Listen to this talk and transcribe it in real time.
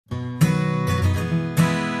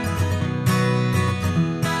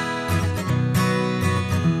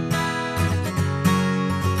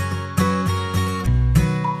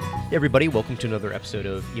Hey everybody, welcome to another episode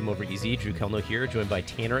of Emo Over Easy. Drew Kelno here, joined by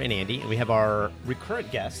Tanner and Andy, and we have our recurrent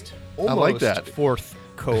guest, almost I like that. fourth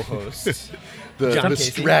co-host, the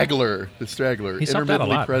straggler, He sucked out a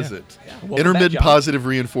intermittently lot, present, yeah. Welcome intermittent back, John. positive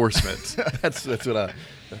reinforcement. that's what I.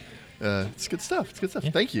 It's good stuff. It's good stuff.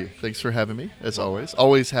 Yeah. Thank you. Thanks for having me. As always,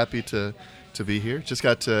 always happy to be here. Just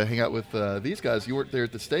got to hang out with these guys. You weren't there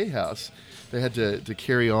at the Stay House. They had to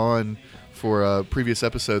carry on for a previous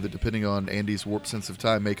episode that, depending on Andy's warped sense of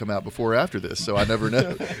time, may come out before or after this. So I never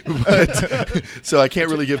know. But, so I can't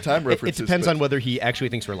really give time It references. depends but on whether he actually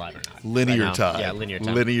thinks we're live or not. linear right now. time. Yeah, linear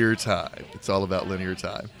time. Linear time. It's all about linear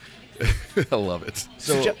time. I love it.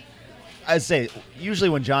 So, I'd say usually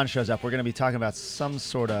when John shows up, we're going to be talking about some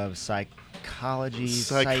sort of psychology,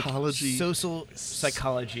 Social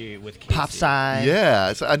psychology with Casey. pop sci.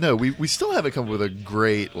 Yeah, I know. We still haven't come up with a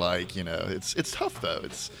great, it's tough though.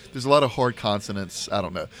 There's a lot of hard consonants. I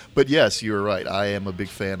don't know. But yes, you're right. I am a big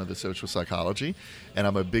fan of the social psychology, and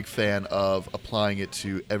I'm a big fan of applying it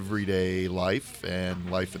to everyday life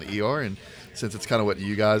and life in the ER. And since it's kind of what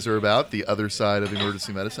you guys are about, the other side of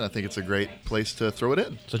emergency medicine, I think it's a great place to throw it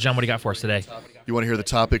in. So, John, what do you got for us today? You want to hear the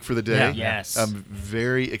topic for the day? Yeah. Yes. I'm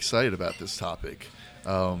very excited about this topic.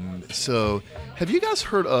 So, have you guys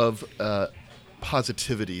heard of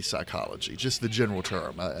positivity psychology? Just the general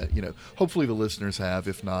term. Hopefully the listeners have.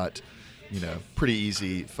 If not, pretty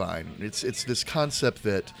easy. Fine. It's this concept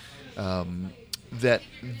that that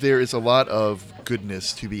there is a lot of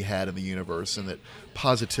goodness to be had in the universe, and that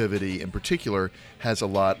positivity in particular has a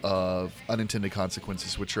lot of unintended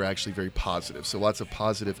consequences which are actually very positive. So lots of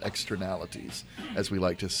positive externalities, as we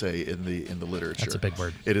like to say in the literature. That's a big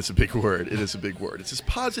word. It is a big word. It is a big word. It's just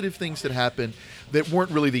positive things that happen that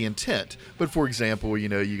weren't really the intent. But for example,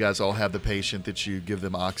 you guys all have the patient that you give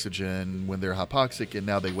them oxygen when they're hypoxic, and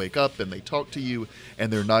now they wake up and they talk to you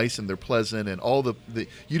and they're nice and they're pleasant, and all the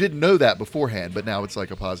you didn't know that beforehand, but now it's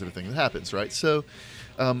like a positive thing that happens, right? So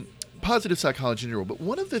positive psychology in general. But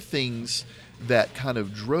one of the things that kind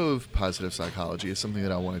of drove positive psychology is something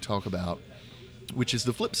that I want to talk about, which is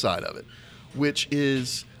the flip side of it, which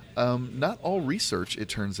is not all research, it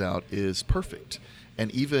turns out, is perfect. And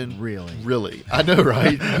even really, I know,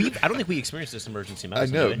 right? I don't think we experienced this in emergency I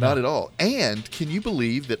medicine. know, did we? not at all. And can you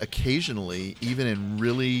believe that occasionally, even in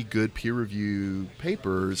really good peer review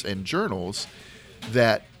papers and journals,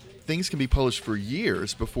 that things can be published for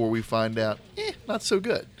years before we find out, not so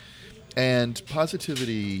good. And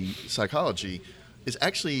positivity psychology is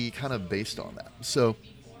actually kind of based on that. So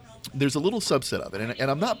there's a little subset of it,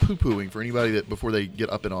 and I'm not poo-pooing for anybody that before they get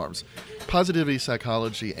up in arms. Positivity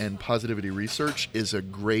psychology and positivity research is a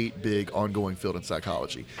great, big, ongoing field in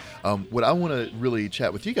psychology. What I want to really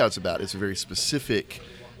chat with you guys about is a very specific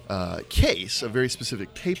case, a very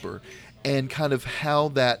specific paper, and kind of how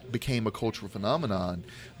that became a cultural phenomenon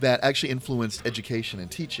that actually influenced education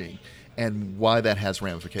and teaching, and why that has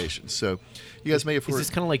ramifications. So you guys may have heard... Is this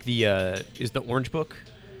kind of like the Orange Book?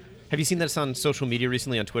 Have you seen this on social media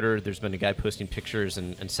recently on Twitter? There's been a guy posting pictures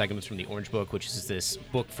and segments from the Orange Book, which is this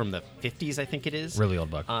book from the 50s, I think it is. Really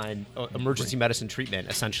old book. On emergency medicine treatment,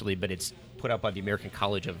 essentially, but it's put out by the American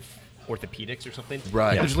College of Orthopedics or something.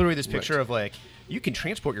 Right. There's literally this picture Right. of you can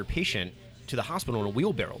transport your patient to the hospital in a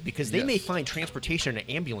wheelbarrow because they Yes. may find transportation in an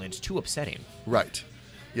ambulance too upsetting. Right.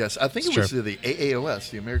 Yes, I think It's it was true. the AAOS,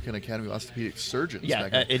 the American Academy of Orthopedic Surgeons. Yeah,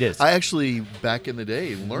 back in- it is. I actually, back in the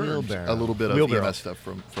day, learned Wheelbarrow. a little bit of Wheelbarrow. EMS stuff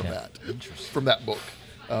from Yeah. that. From that book.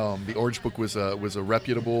 The Orange Book was a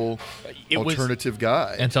reputable It was- alternative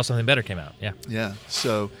guide. Until something better came out. Yeah. Yeah,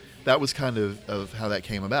 so that was kind of how that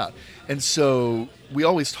came about. And so we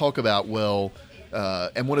always talk about,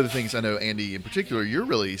 and one of the things I know, Andy, in particular, you're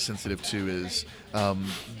really sensitive to is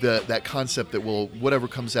that concept that, whatever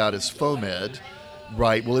comes out is FOAMed,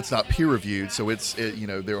 right? Well, it's not peer-reviewed, so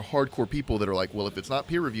there are hardcore people that are like, well, if it's not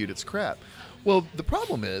peer-reviewed, it's crap. Well, the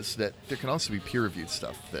problem is that there can also be peer-reviewed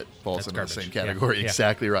stuff that falls That's under garbage. the same Yeah. category. Yeah.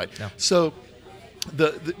 Exactly right. Yeah. So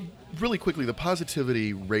really quickly, the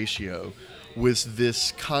positivity ratio was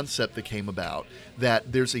this concept that came about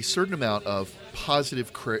that there's a certain amount of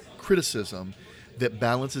positive criticism that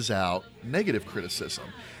balances out negative criticism.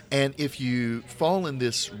 And if you fall in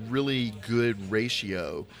this really good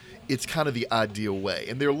ratio, it's kind of the ideal way.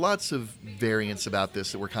 And there are lots of variants about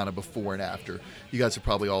this that were kind of before and after. You guys have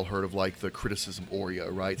probably all heard of the criticism Oreo,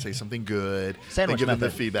 right? Say something good, Sandwich then give them the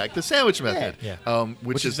method. feedback. The sandwich method, Yeah.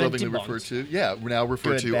 which is has been lovingly debunked. referred to. Yeah, we're now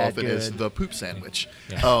referred Good, to bad, often as good. the poop sandwich,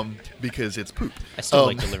 because it's poop. I still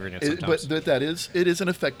like delivering it But sometimes. it is an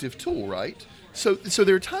effective tool, right? So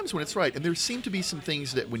there are times when it's right, and there seem to be some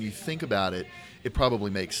things that when you think about it, it probably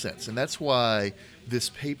makes sense, and that's why this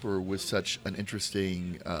paper was such an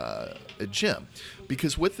interesting gem,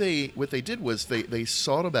 because what they did was they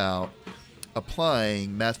sought about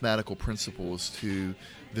applying mathematical principles to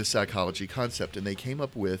this psychology concept, and they came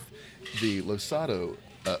up with the Losado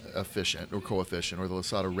coefficient, or the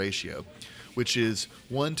Losado ratio, which is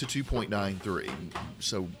 1 to 2.93.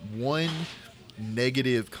 So one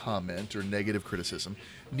negative comment or negative criticism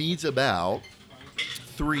needs about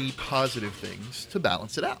 3 positive things to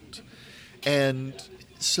balance it out. And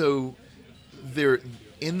so there,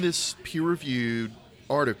 in this peer-reviewed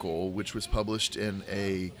article, which was published in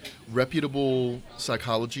a reputable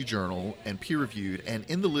psychology journal and peer-reviewed and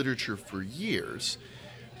in the literature for years,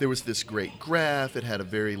 there was this great graph. It had a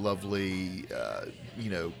very lovely,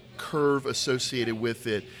 curve associated with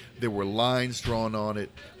it. There were lines drawn on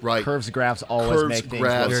it, right? Curves, graphs always make things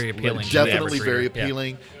look very appealing to the Definitely average very reader. Yeah.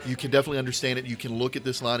 appealing. You can definitely understand it. You can look at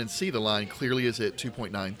this line and see the line clearly is at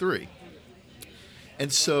 2.93.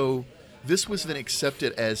 And so this was then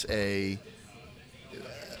accepted as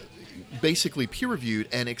basically peer-reviewed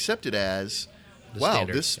and accepted as, wow,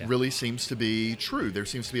 standard, this yeah. really seems to be true. There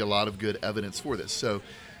seems to be a lot of good evidence for this. So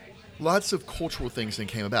lots of cultural things then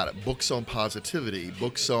came about it. Books on positivity,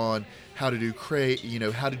 books on how to do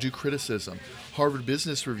criticism. Harvard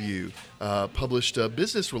Business Review published a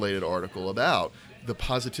business-related article about the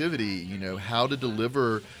positivity, how to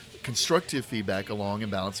deliver constructive feedback along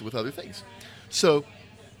and balance it with other things. So,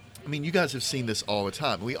 I mean, you guys have seen this all the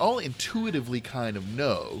time. We all intuitively kind of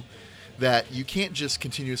know that you can't just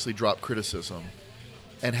continuously drop criticism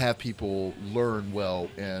and have people learn well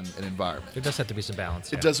in an environment. There does have to be some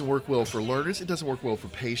balance. It doesn't work well for learners. It doesn't work well for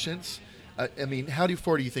patients. I mean, how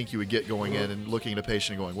far do you think you would get going in and looking at a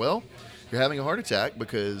patient and going, well, you're having a heart attack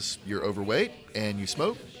because you're overweight and you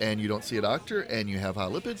smoke and you don't see a doctor and you have high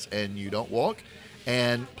lipids and you don't walk,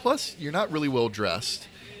 and plus you're not really well dressed,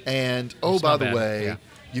 and by smell the bad. way, Yeah.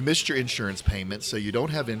 you missed your insurance payment, so you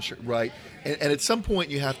don't have insurance, right? And at some point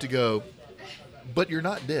you have to go, but you're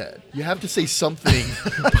not dead. You have to say something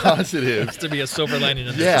positive. Has to be a silver lining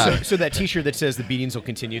in Yeah. this. So that T-shirt that says the beatings will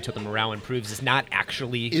continue until the morale improves is not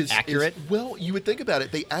actually accurate. Well, you would think about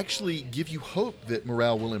it. They actually give you hope that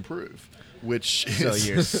morale will improve, which So is,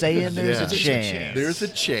 you're saying there's Yeah. a chance. There's a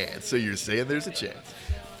chance. So you're saying there's a chance.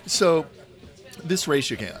 So this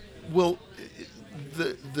ratio came out. Well,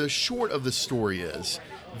 the short of the story is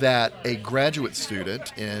that a graduate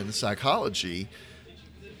student in psychology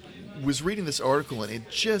was reading this article, and it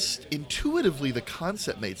just intuitively the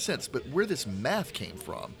concept made sense, but where this math came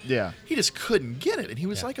from, Yeah. he just couldn't get it. And he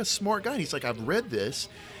was like a smart guy. And he's like, I've read this,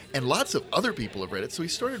 and lots of other people have read it. So he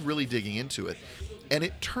started really digging into it. And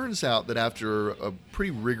it turns out that after a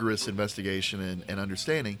pretty rigorous investigation and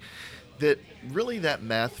understanding, that really that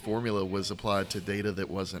math formula was applied to data that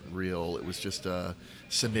wasn't real. It was just a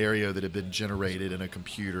scenario that had been generated in a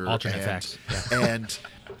computer. Alternate facts. Yeah.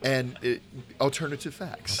 Alternative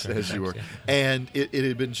facts, Alternative as you were. facts, And it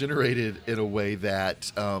had been generated in a way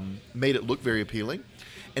that made it look very appealing.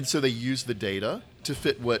 And so they used the data to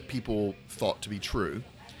fit what people thought to be true.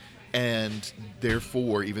 And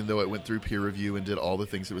therefore, even though it went through peer review and did all the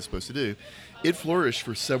things it was supposed to do, it flourished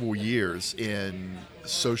for several years in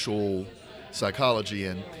social psychology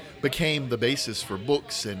and became the basis for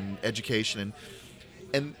books and education.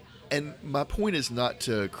 And my point is not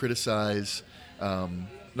to criticize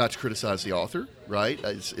the author, right?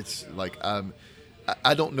 It's like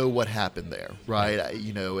I don't know what happened there, right?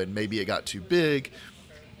 And maybe it got too big.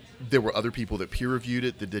 There were other people that peer reviewed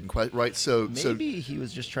it that didn't quite right. So Maybe he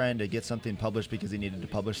was just trying to get something published because he needed to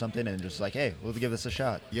publish something, and just like, hey, we'll give this a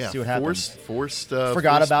shot. yeah, See what happens. Forced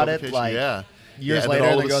Forgot about it, publication. like, yeah. years and later,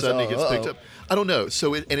 then all and of a goes, sudden it gets picked uh-oh. up. I don't know.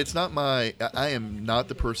 So it's not I am not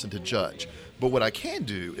the person to judge, but what I can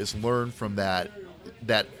do is learn from that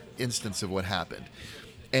instance of what happened,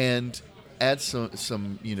 and add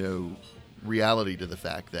some reality to the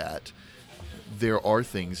fact that there are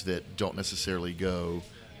things that don't necessarily go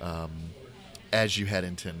as you had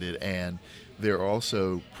intended, and there are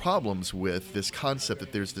also problems with this concept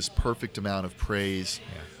that there's this perfect amount of praise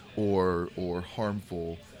or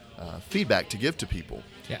harmful feedback to give to people.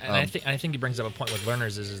 Yeah, and I think he brings up a point with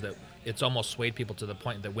learners is that it's almost swayed people to the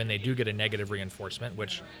point that when they do get a negative reinforcement,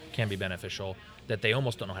 which can be beneficial, that they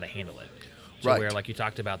almost don't know how to handle it. So Right. where, like you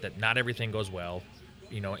talked about, that not everything goes well.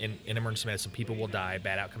 In emergency medicine, people will die,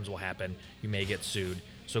 bad outcomes will happen, you may get sued.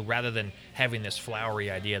 So rather than having this flowery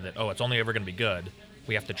idea that, it's only ever going to be good,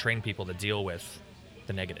 we have to train people to deal with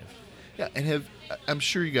the negative. Yeah, and I'm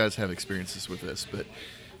sure you guys have experiences with this, but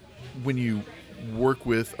when you work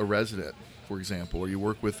with a resident for example, or you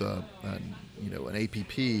work with an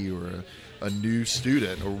APP or a new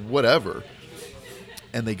student or whatever,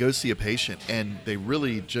 and they go see a patient and they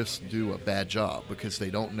really just do a bad job because they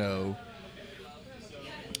don't know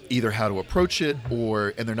either how to approach it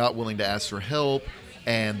and they're not willing to ask for help,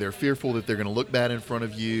 and they're fearful that they're going to look bad in front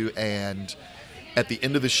of you, and at the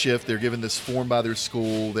end of the shift, they're given this form by their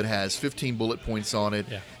school that has 15 bullet points on it,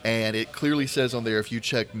 and it clearly says on there if you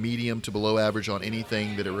check medium to below average on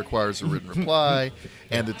anything that it requires a written reply,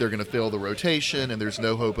 and that they're going to fail the rotation, and there's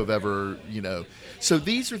no hope of ever, So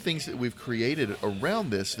these are things that we've created around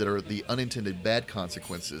this that are the unintended bad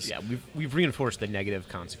consequences. Yeah, we've reinforced the negative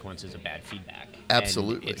consequences of bad feedback.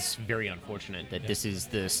 Absolutely. And it's very unfortunate that this is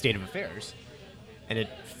the state of affairs. And it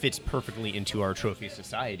fits perfectly into our trophy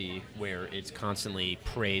society where it's constantly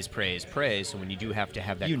praise, praise, praise. So when you do have to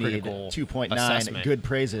have that you need critical 2.9 assessment, good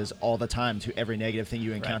praises all the time to every negative thing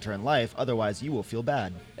you encounter in life. Otherwise, you will feel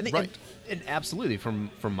bad. And absolutely, from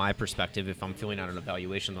my perspective, if I'm filling out an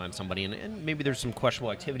evaluation on somebody and maybe there's some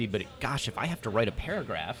questionable activity, but gosh, if I have to write a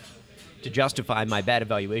paragraph to justify my bad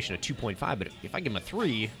evaluation at 2.5, but if I give them a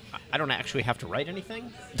 3, I don't actually have to write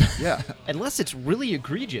anything. Yeah. Unless it's really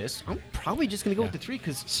egregious, I'm probably just going to go with the 3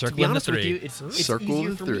 because, to be Circle honest the with 3. you, it's Circle easier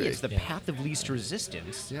the for 3. me. It's the path of least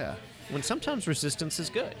resistance. Yeah. When sometimes resistance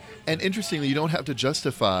is good. And interestingly, you don't have to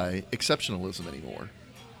justify exceptionalism anymore.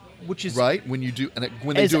 Which is right when you do, and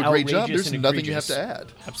when they as do a great job, outrageous there's and nothing you have egregious. to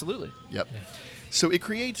add. Absolutely. Yep. So it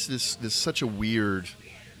creates this such a weird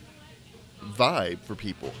vibe for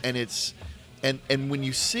people, and it's and when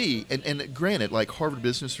you see and granted, like Harvard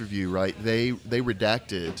Business Review, right? They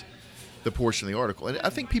redacted the portion of the article, and I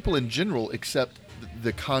think people in general accept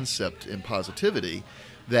the concept in positivity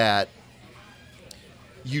that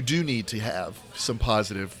you do need to have some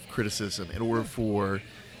positive criticism in order for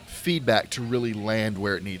feedback to really land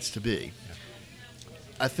where it needs to be.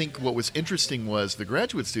 I think what was interesting was the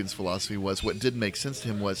graduate student's philosophy was what didn't make sense to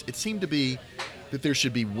him was it seemed to be that there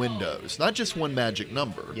should be windows, not just one magic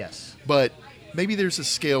number. Yes. But maybe there's a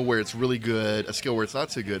scale where it's really good, a scale where it's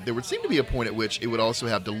not so good. There would seem to be a point at which it would also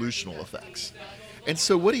have delusional effects. And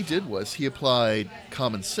so what he did was he applied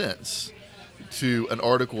common sense to an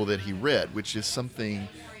article that he read, which is something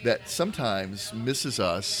that sometimes misses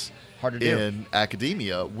us Hard to do. in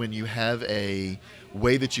academia when you have a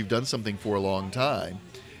way that you've done something for a long time,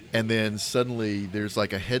 and then suddenly there's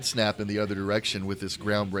like a head snap in the other direction with this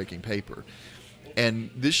groundbreaking paper. And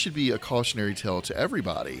this should be a cautionary tale to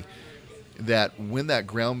everybody that when that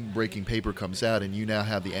groundbreaking paper comes out and you now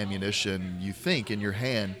have the ammunition, you think, in your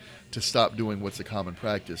hand to stop doing what's a common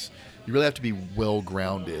practice, you really have to be well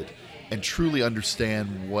grounded and truly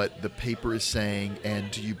understand what the paper is saying,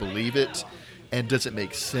 and do you believe it, and does it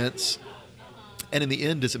make sense, and in the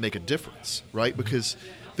end, does it make a difference, right? Because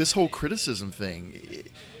this whole criticism thing,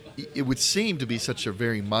 it would seem to be such a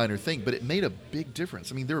very minor thing, but it made a big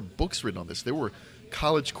difference. I mean, there were books written on this. There were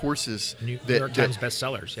college courses New that York Times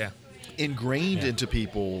bestsellers, ingrained into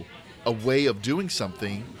people a way of doing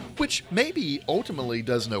something which maybe ultimately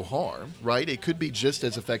does no harm, right? It could be just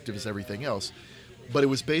as effective as everything else, but it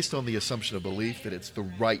was based on the assumption of belief that it's the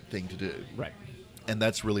right thing to do. Right. And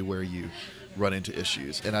that's really where you run into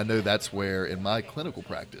issues. And I know that's where, in my clinical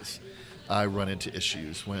practice, I run into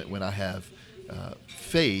issues when I have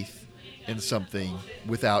faith in something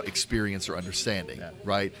without experience or understanding,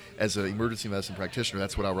 right? As an emergency medicine practitioner,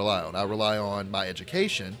 that's what I rely on. I rely on my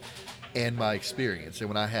education and my experience. And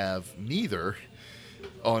when I have neither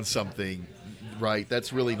on something, right,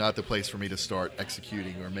 that's really not the place for me to start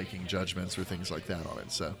executing or making judgments or things like that on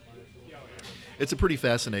it. So it's a pretty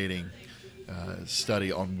fascinating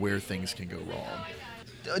study on where things can go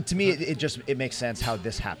wrong. To me, it makes sense how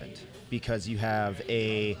this happened, because you have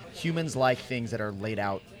humans like things that are laid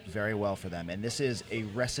out very well for them, and this is a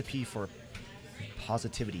recipe for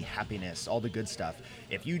positivity, happiness, all the good stuff.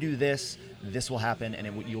 If you do this, this will happen,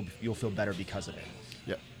 and you'll feel better because of it.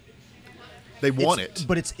 Yeah. They want it.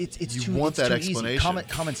 But it's You too, want it's that too explanation. easy.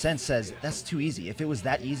 Common sense says that's too easy. If it was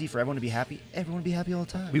that easy for everyone to be happy, everyone would be happy all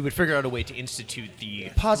the time. We would figure out a way to institute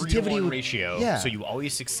the Positivity 3-to-1 would- ratio, yeah. so you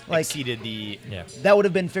always Like- exceeded the. That would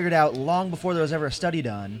have been figured out long before there was ever a study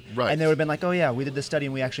done. Right. And they would have been like, oh, yeah, we did this study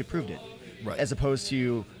and we actually proved it. Right. As opposed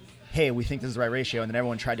to, hey, we think this is the right ratio, and then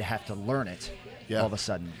everyone tried to have to learn it Yeah. all of a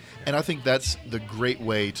sudden. And I think that's the great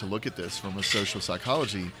way to look at this from a social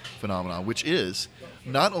psychology phenomenon, which is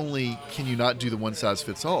not only can you not do the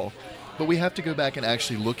one-size-fits-all, but we have to go back and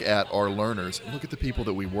actually look at our learners, look at the people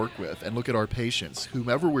that we work with, and look at our patients,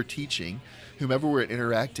 whomever we're teaching, whomever we're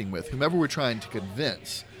interacting with, whomever we're trying to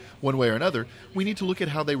convince one way or another. We need to look at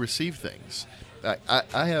how they receive things.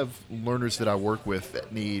 I have learners that I work with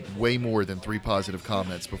that need way more than 3 positive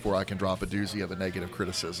comments before I can drop a doozy of a negative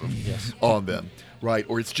criticism on them, right?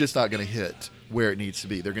 Or it's just not going to hit where it needs to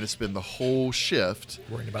be. They're going to spend the whole shift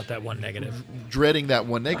Worrying about that one negative. dreading that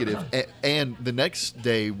one negative and the next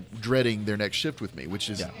day dreading their next shift with me, which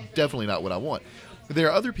is definitely not what I want. There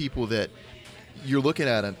are other people that you're looking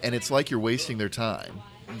at them, and it's like you're wasting their time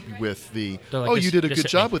with the, They're like, oh, just- you did a just good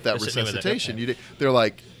hit me. job with that Just hit me with it. resuscitation. You did. They're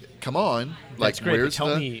like, come on, like, That's great, but where's tell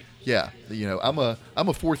the? me- Yeah, I'm a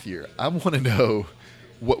 4th year. I want to know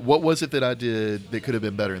what was it that I did that could have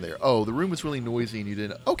been better in there. Oh, the room was really noisy and you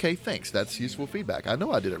didn't. Okay, thanks. That's useful feedback. I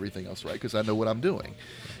know I did everything else right because I know what I'm doing,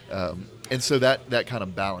 and so that kind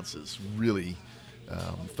of balance is really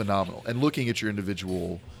phenomenal. And looking at your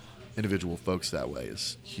individual folks that way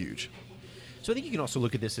is huge. So I think you can also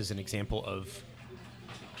look at this as an example of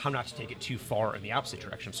how not to take it too far in the opposite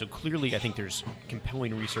direction. So clearly, I think there's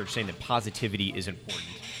compelling research saying that positivity is important.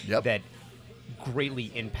 Yep. That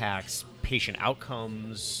greatly impacts patient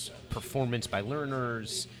outcomes, performance by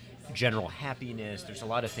learners, general happiness. There's a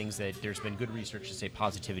lot of things that there's been good research to say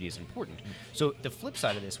positivity is important. So the flip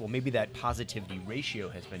side of this, well, maybe that positivity ratio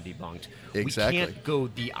has been debunked. Exactly. We can't go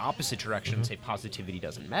the opposite direction and say positivity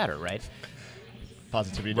doesn't matter, right?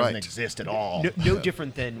 Positivity doesn't Right. exist at all. No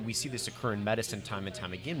different than we see this occur in medicine time and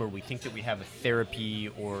time again, where we think that we have a therapy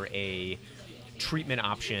or a treatment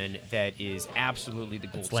option that is absolutely the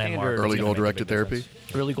gold landmark. standard. Early It's gonna goal make a directed big therapy.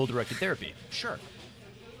 difference. Early goal-directed therapy. Sure.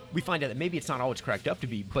 We find out that maybe it's not all it's cracked up to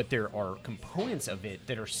be, but there are components of it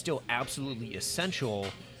that are still absolutely essential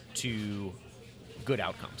to good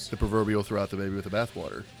outcomes. The proverbial throw out the baby with the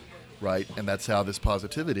bathwater, right? And that's how this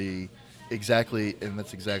positivity, exactly, and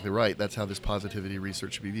that's exactly right. That's how this positivity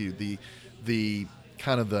research should be viewed. The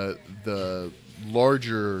kind of the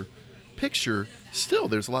larger picture, still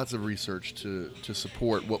there's lots of research to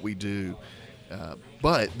support what we do.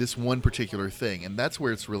 But this one particular thing, and that's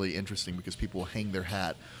where it's really interesting because people hang their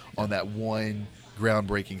hat on that one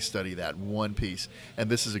groundbreaking study, that one piece. And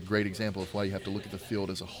this is a great example of why you have to look at the field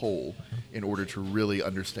as a whole in order to really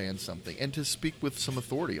understand something and to speak with some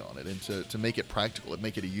authority on it and to make it practical and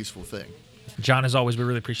make it a useful thing. John, as always, we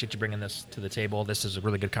really appreciate you bringing this to the table. This is a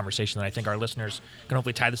really good conversation, and I think our listeners can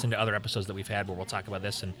hopefully tie this into other episodes that we've had where we'll talk about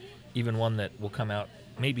this, and even one that will come out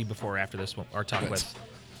maybe before or after this one, our talk with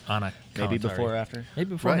Anna. Maybe Kalantari. before or after? Maybe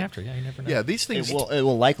before and Right. after. Yeah, you never know. Yeah, these things. It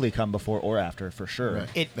will likely come before or after for sure.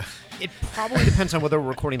 Right. It probably depends on whether we're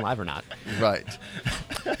recording live or not. Right.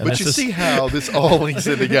 But this you is- see how this all links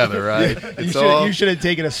in together, right? You should have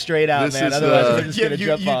taken us straight out, This man. is, Otherwise, we're just Yeah, going to you-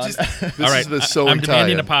 jump you on. just- This All right, is the sewing I'm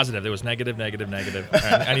demanding tie-in. a positive. There was negative. I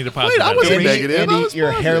need a positive. I wasn't Andy, negative. I Andy, was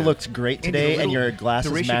your hair positive. looks great Andy, today, the and your little-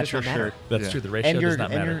 glasses the ratio match does your not matter. shirt. That's Yeah. true. The ratio And your does not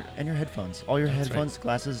matter. and your headphones. All your That's headphones,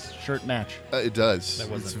 glasses, shirt match. It does. That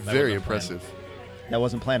wasn't- It's that very wasn't planned. impressive. That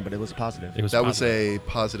wasn't planned, but it was positive. It was That positive. was a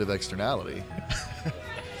positive externality.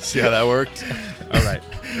 See how that worked? All right.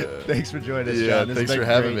 Thanks for joining us, Yeah, John. This has thanks for been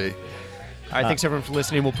having great. me. All right, thanks everyone for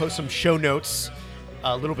listening. We'll post some show notes,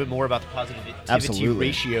 a little bit more about the positivity Absolutely.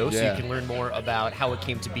 ratio, so Yeah. you can learn more about how it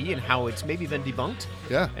came to be and how it's maybe been debunked.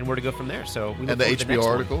 Yeah. And where to go from there. So we look And the forward to HBO next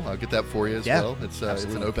one. article, I'll get that for you as Yeah, well. It's an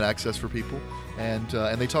absolutely. open access for people, and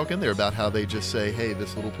they talk in there about how they just say, "Hey,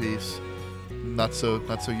 this little piece, not so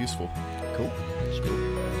useful." Cool.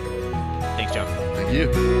 Thanks, John. Thank you.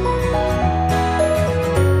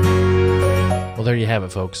 Well, there you have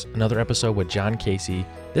it, folks. Another episode with John Casey,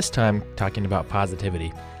 this time talking about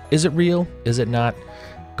positivity. Is it real? Is it not?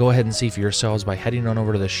 Go ahead and see for yourselves by heading on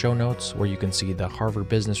over to the show notes where you can see the Harvard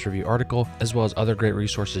Business Review article, as well as other great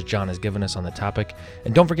resources John has given us on the topic.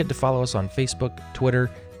 And don't forget to follow us on Facebook, Twitter,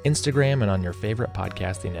 Instagram, and on your favorite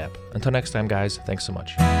podcasting app. Until next time, guys, thanks so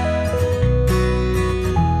much.